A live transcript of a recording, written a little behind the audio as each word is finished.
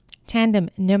Tandem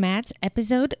Nomads,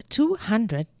 episode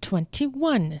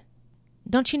 221.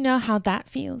 Don't you know how that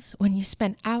feels when you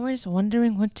spend hours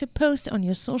wondering what to post on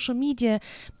your social media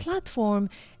platform,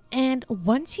 and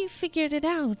once you figured it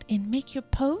out and make your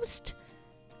post,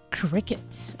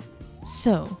 crickets.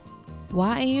 So,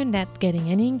 why are you not getting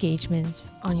any engagement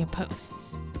on your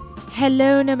posts?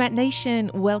 Hello, Nomad Nation.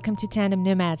 Welcome to Tandem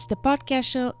Nomads, the podcast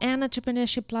show and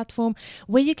entrepreneurship platform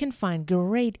where you can find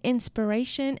great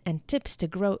inspiration and tips to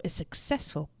grow a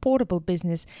successful portable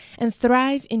business and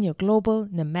thrive in your global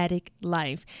nomadic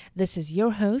life. This is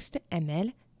your host,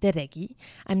 Amel Deregi.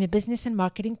 I'm a business and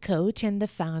marketing coach and the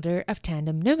founder of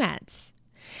Tandem Nomads.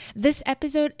 This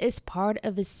episode is part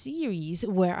of a series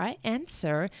where I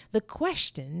answer the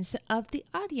questions of the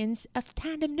audience of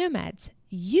Tandem Nomads,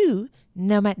 you,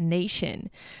 Nomad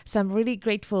Nation. So I'm really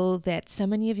grateful that so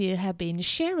many of you have been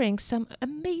sharing some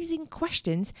amazing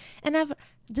questions, and I've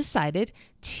decided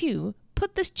to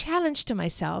put this challenge to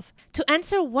myself to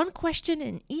answer one question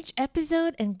in each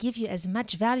episode and give you as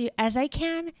much value as I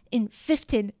can in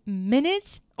 15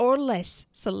 minutes or less.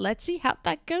 So let's see how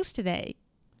that goes today.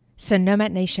 So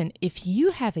Nomad Nation, if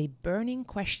you have a burning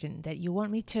question that you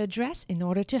want me to address in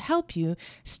order to help you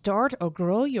start or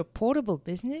grow your portable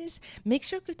business, make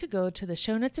sure to go to the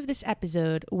show notes of this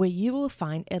episode where you will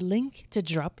find a link to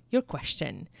drop your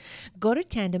question. Go to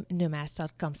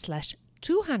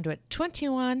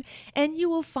tandemnomads.com/221 and you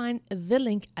will find the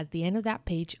link at the end of that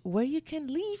page where you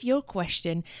can leave your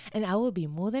question, and I will be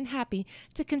more than happy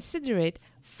to consider it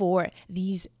for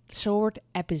these short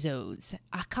episodes.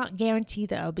 I can't guarantee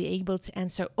that I'll be able to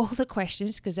answer all the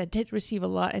questions because I did receive a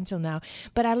lot until now,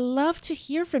 but I love to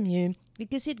hear from you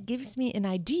because it gives me an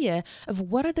idea of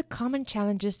what are the common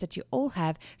challenges that you all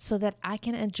have so that I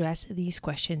can address these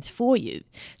questions for you.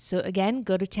 So again,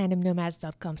 go to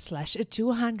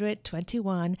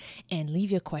tandemnomads.com/221 and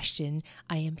leave your question.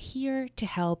 I am here to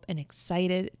help and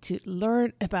excited to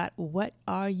learn about what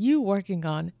are you working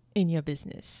on in your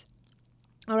business.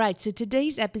 All right, so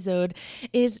today's episode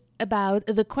is about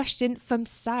the question from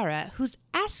Sarah, who's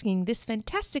asking this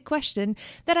fantastic question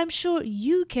that I'm sure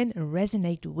you can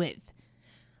resonate with.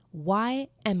 Why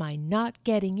am I not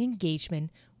getting engagement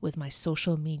with my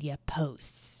social media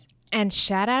posts? And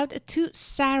shout out to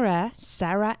Sarah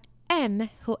M,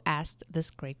 who asked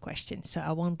this great question. So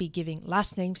I won't be giving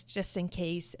last names just in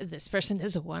case this person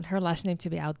doesn't want her last name to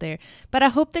be out there, but I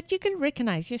hope that you can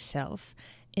recognize yourself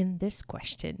in this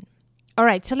question. All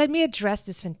right, so let me address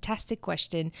this fantastic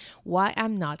question, why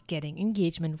I'm not getting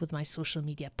engagement with my social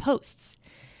media posts.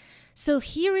 So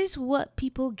here is what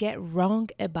people get wrong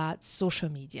about social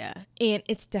media, and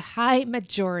it's the high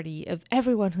majority of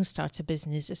everyone who starts a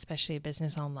business, especially a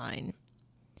business online.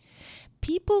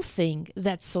 People think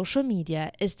that social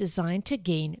media is designed to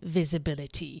gain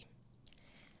visibility.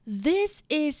 This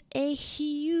is a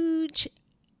huge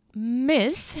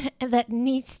myth that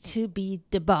needs to be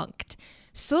debunked.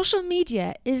 Social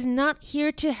media is not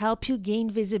here to help you gain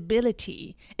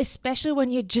visibility, especially when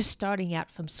you're just starting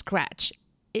out from scratch.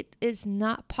 It is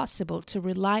not possible to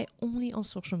rely only on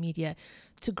social media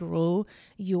to grow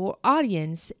your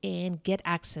audience and get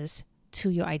access to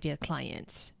your ideal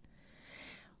clients.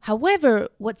 However,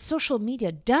 what social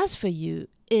media does for you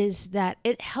is that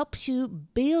it helps you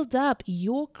build up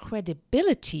your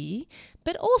credibility,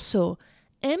 but also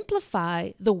amplify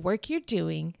the work you're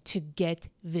doing to get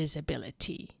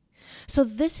visibility. So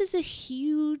this is a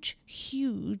huge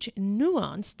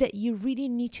nuance that you really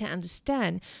need to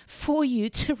understand for you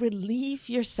to relieve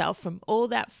yourself from all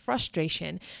that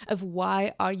frustration of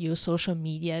why are your social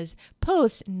media's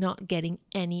posts not getting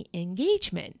any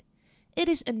engagement. It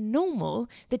is normal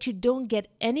that you don't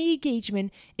get any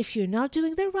engagement if you're not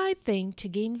doing the right thing to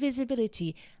gain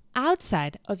visibility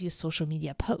outside of your social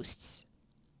media posts.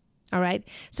 All right,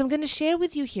 so I'm going to share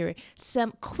with you here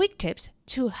some quick tips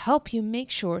to help you make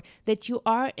sure that you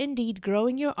are indeed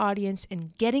growing your audience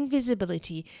and getting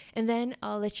visibility. And then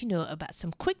I'll let you know about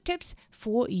some quick tips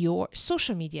for your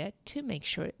social media to make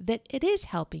sure that it is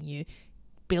helping you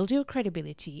build your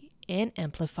credibility and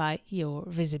amplify your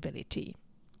visibility.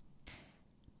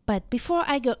 But before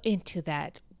I go into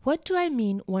that, what do I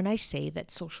mean when I say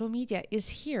that social media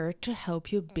is here to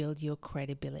help you build your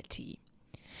credibility?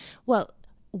 Well,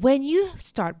 when you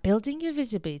start building your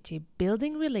visibility,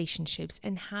 building relationships,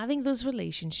 and having those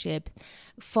relationships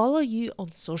follow you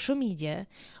on social media,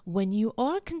 when you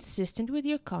are consistent with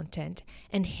your content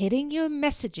and hitting your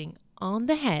messaging on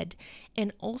the head,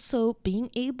 and also being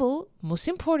able, most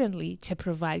importantly, to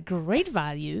provide great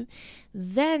value,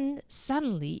 then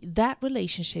suddenly that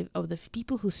relationship of the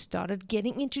people who started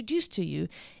getting introduced to you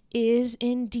is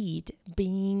indeed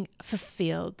being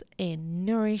fulfilled and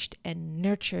nourished and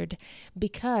nurtured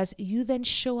because you then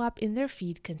show up in their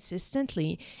feed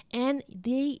consistently, and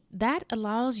that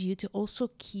allows you to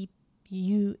also keep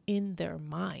you in their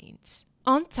minds.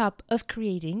 On top of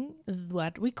creating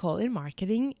what we call in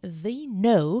marketing the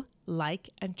know, like,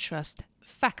 and trust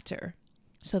factor.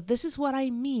 So this is what I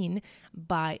mean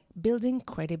by building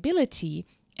credibility,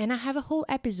 and I have a whole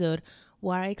episode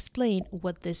where I explain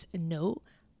what this know,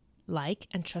 like,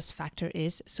 and trust factor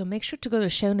is. So make sure to go to the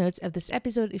show notes of this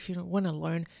episode if you want to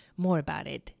learn more about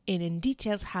it. And in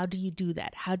details, how do you do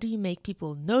that? How do you make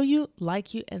people know you,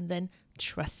 like you, and then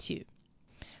trust you?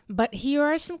 But here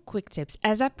are some quick tips,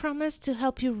 as I promised, to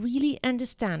help you really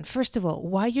understand, first of all,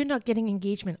 why you're not getting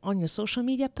engagement on your social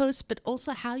media posts, but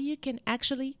also how you can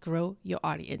actually grow your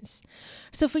audience.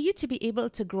 So for you to be able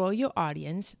to grow your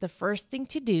audience, the first thing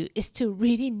to do is to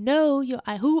really know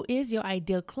who is your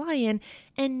ideal client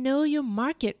and know your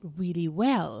market really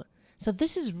well. So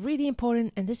this is really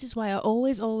important, and this is why I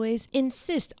always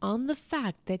insist on the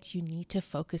fact that you need to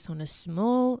focus on a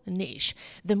small niche.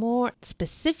 The more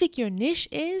specific your niche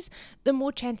is, the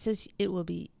more chances it will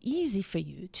be easy for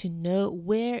you to know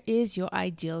where is your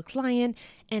ideal client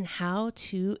and how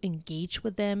to engage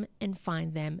with them and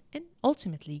find them and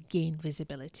ultimately gain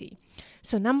visibility.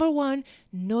 So number one,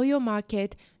 know your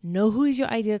market, know who is your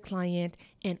ideal client,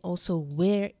 and also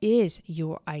where is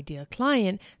your ideal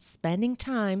client, spending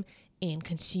time in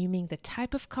consuming the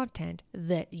type of content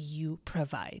that you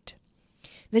provide.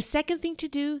 The second thing to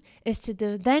do is to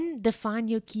then define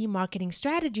your key marketing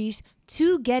strategies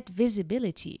to get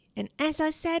visibility. And as I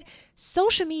said,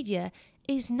 social media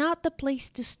is not the place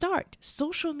to start.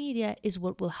 Social media is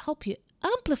what will help you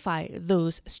amplify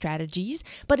those strategies,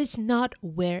 but it's not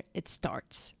where it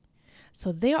starts.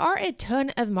 So there are a ton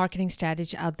of marketing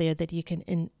strategies out there that you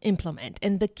can implement.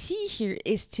 And the key here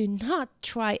is to not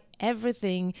try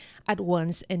everything at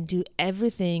once and do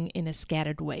everything in a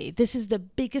scattered way. This is the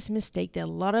biggest mistake that a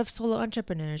lot of solo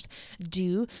entrepreneurs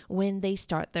do when they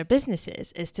start their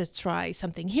businesses, is to try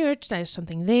something here, try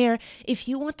something there. If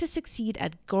you want to succeed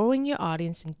at growing your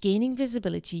audience and gaining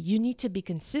visibility, you need to be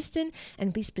consistent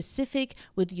and be specific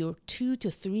with your 2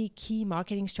 to 3 key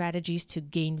marketing strategies to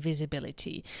gain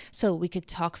visibility. So we could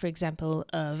talk, for example,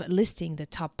 of listing the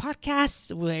top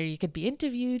podcasts where you could be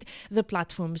interviewed, the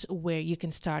platforms where you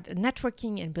can start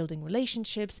networking and building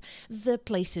relationships, the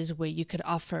places where you could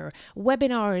offer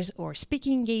webinars or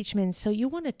speaking engagements. So you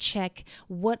want to check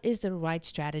what is the right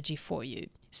strategy for you.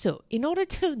 So in order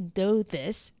to know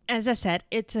this, as I said,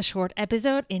 it's a short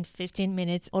episode in 15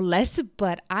 minutes or less,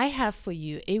 but I have for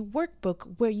you a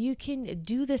workbook where you can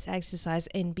do this exercise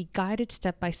and be guided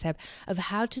step by step of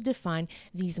how to define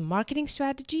these marketing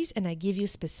strategies, and I give you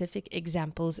specific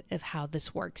examples of how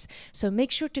this works. So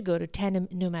make sure to go to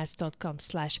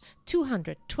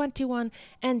tandemnomads.com/221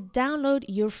 and download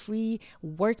your free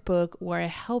workbook where I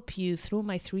help you through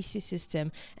my 3C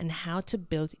system and how to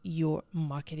build your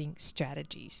marketing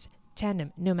strategies.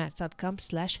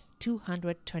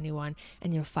 tandemnomads.com/221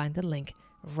 and you'll find the link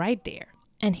right there.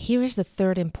 And here is the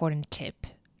third important tip.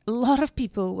 A lot of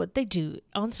people, what they do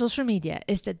on social media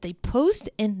is that they post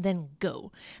and then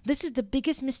go. This is the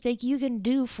biggest mistake you can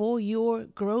do for your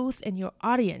growth and your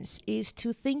audience, is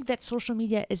to think that social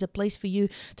media is a place for you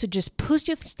to just post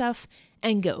your stuff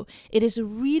and go. It is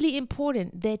really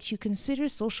important that you consider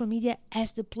social media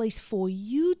as the place for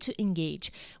you to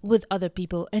engage with other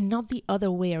people and not the other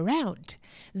way around.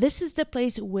 This is the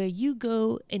place where you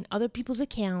go in other people's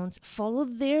accounts, follow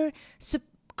their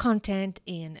content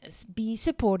and be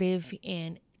supportive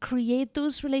and create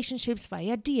those relationships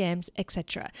via DMs,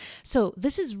 etc. So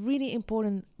this is really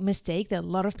important mistake that a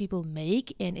lot of people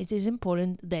make, and it is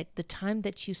important that the time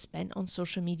that you spend on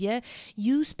social media,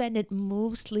 you spend it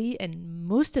most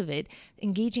of it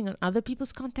engaging on other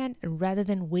people's content rather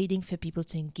than waiting for people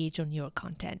to engage on your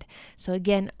content. So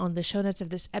again, on the show notes of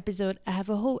this episode, I have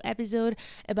a whole episode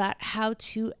about how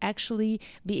to actually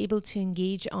be able to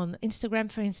engage on Instagram,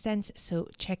 for instance, so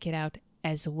check it out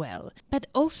as well. But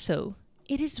also,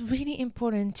 it is really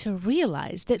important to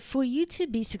realize that for you to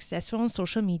be successful on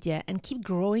social media and keep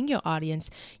growing your audience,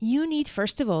 you need,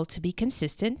 first of all, to be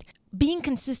consistent. Being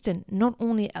consistent not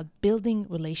only at building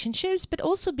relationships, but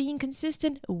also being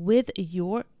consistent with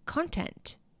your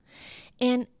content.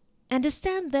 And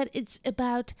Understand that it's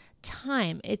about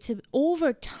time. It's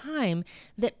over time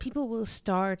that people will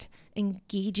start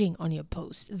engaging on your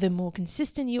post. The more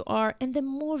consistent you are and the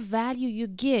more value you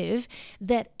give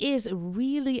that is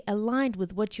really aligned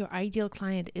with what your ideal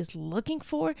client is looking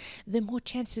for, the more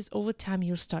chances over time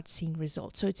you'll start seeing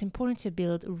results. So it's important to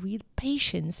build real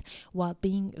patience while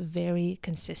being very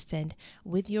consistent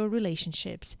with your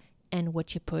relationships and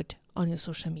what you put on your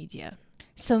social media.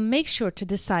 So make sure to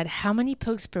decide how many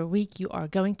posts per week you are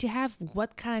going to have,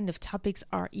 what kind of topics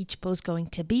are each post going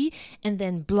to be, and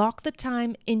then block the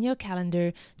time in your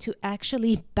calendar to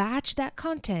actually batch that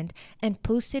content and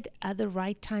post it at the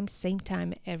right time, same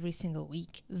time every single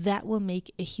week. That will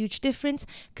make a huge difference.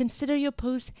 Consider your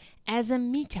posts as a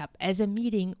meetup, as a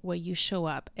meeting where you show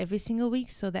up every single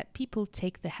week so that people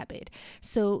take the habit.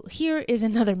 So here is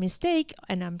another mistake,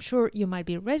 and I'm sure you might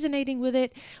be resonating with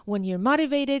it. When you're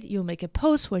motivated, you'll make a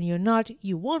post. When you're not,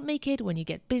 you won't make it. When you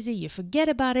get busy, you forget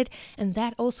about it. And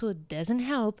that also doesn't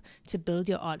help to build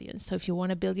your audience. So if you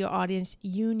want to build your audience,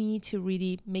 you need to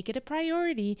really make it a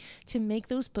priority to make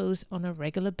those posts on a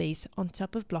regular basis on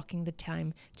top of blocking the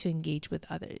time to engage with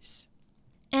others.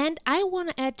 And I want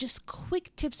to add just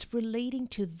quick tips relating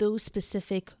to those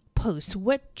specific posts.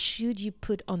 What should you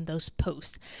put on those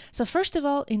posts? So first of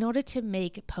all, in order to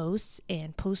make posts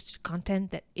and post content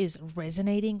that is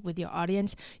resonating with your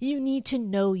audience, you need to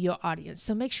know your audience.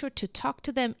 So make sure to talk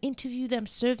to them, interview them,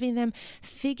 survey them,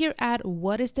 figure out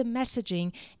what is the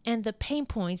messaging and the pain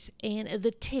points and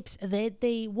the tips that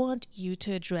they want you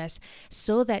to address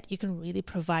so that you can really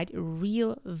provide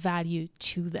real value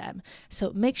to them.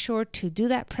 So make sure to do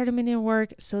that preliminary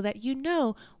work so that you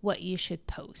know what you should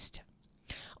post.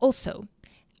 Also,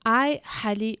 I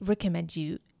highly recommend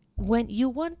you, when you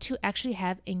want to actually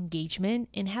have engagement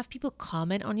and have people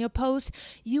comment on your post,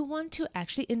 you want to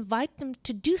actually invite them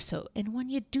to do so. And when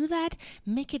you do that,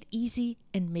 make it easy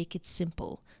and make it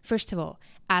simple. First of all,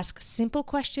 ask simple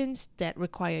questions that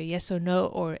require yes or no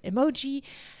or emoji.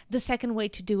 The second way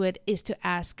to do it is to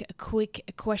ask quick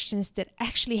questions that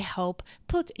actually help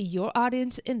put your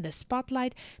audience in the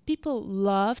spotlight. People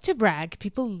love to brag.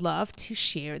 People love to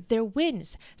share their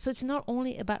wins. So it's not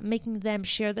only about making them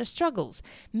share their struggles.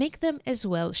 Make them as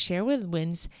well share with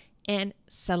wins and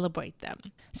celebrate them.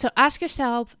 So ask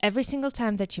yourself every single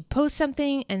time that you post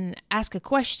something and ask a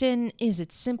question, is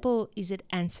it simple? Is it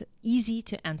easy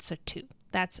to answer to?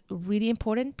 That's really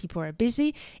important. People are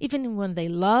busy. Even when they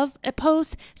love a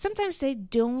post, sometimes they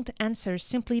don't answer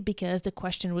simply because the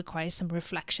question requires some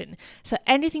reflection. So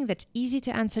anything that's easy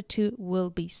to answer to will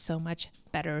be so much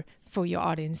better for your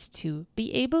audience to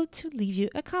be able to leave you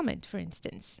a comment, for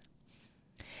instance.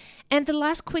 And the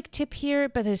last quick tip here,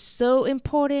 but is so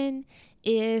important,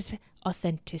 is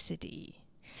authenticity.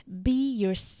 Be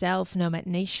yourself, Nomad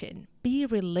Nation. Be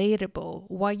relatable.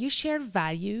 While you share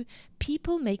value,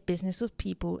 people make business with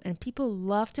people, and people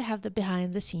love to have the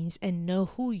behind the scenes and know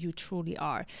who you truly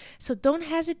are. So don't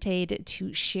hesitate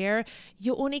to share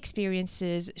your own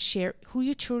experiences, share who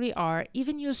you truly are,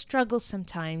 even your struggles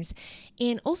sometimes,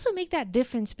 and also make that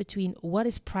difference between what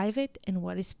is private and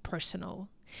what is personal.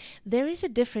 There is a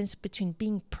difference between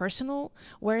being personal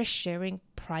whereas sharing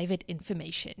private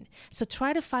information. So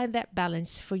try to find that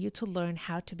balance for you to learn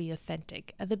how to be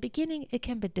authentic. At the beginning, it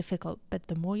can be difficult, but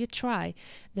the more you try,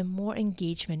 the more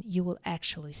engagement you will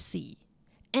actually see.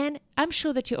 And I'm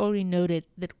sure that you already noted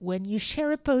that when you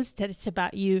share a post that it's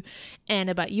about you and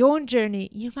about your own journey,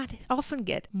 you might often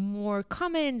get more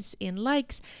comments and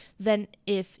likes than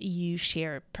if you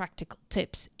share practical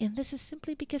tips. And this is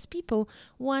simply because people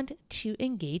want to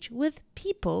engage with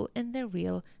people and their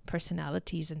real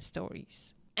personalities and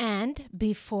stories. And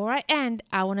before I end,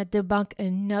 I want to debunk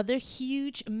another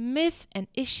huge myth and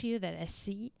issue that I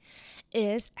see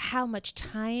is how much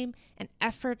time and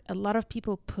effort a lot of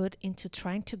people put into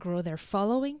trying to grow their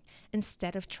following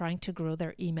instead of trying to grow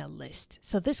their email list.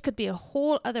 So this could be a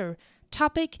whole other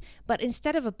topic, but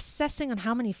instead of obsessing on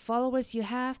how many followers you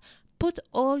have, put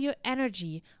all your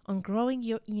energy on growing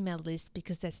your email list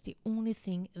because that's the only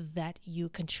thing that you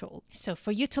control. So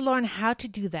for you to learn how to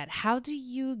do that, how do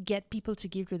you get people to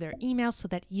give you their email so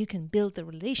that you can build the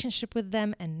relationship with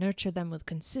them and nurture them with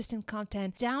consistent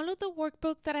content? Download the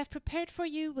workbook that I've prepared for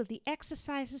you with the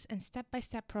exercises and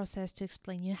step-by-step process to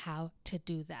explain you how to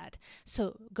do that.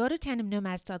 So go to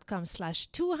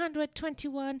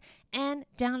tandemnomads.com/221 and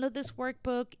download this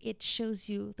workbook. It shows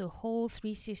you the whole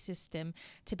 3C system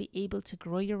to be able to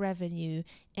grow your revenue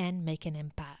and make an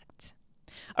impact.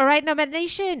 All right, Nomad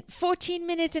Nation, 14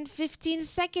 minutes and 15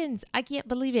 seconds. I can't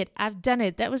believe it. I've done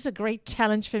it. That was a great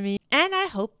challenge for me. And I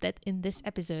hope that in this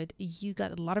episode, you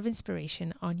got a lot of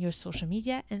inspiration on your social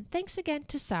media. And thanks again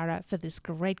to Sarah for this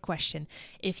great question.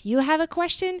 If you have a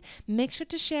question, make sure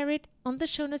to share it on the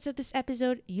show notes of this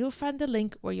episode. You'll find the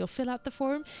link where you'll fill out the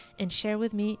form and share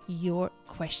with me your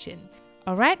question.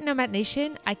 All right, Nomad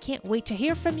Nation, I can't wait to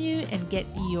hear from you and get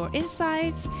your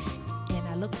insights. And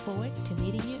I look forward to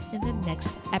meeting you in the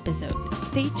next episode.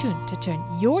 Stay tuned to turn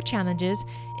your challenges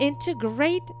into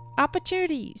great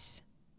opportunities.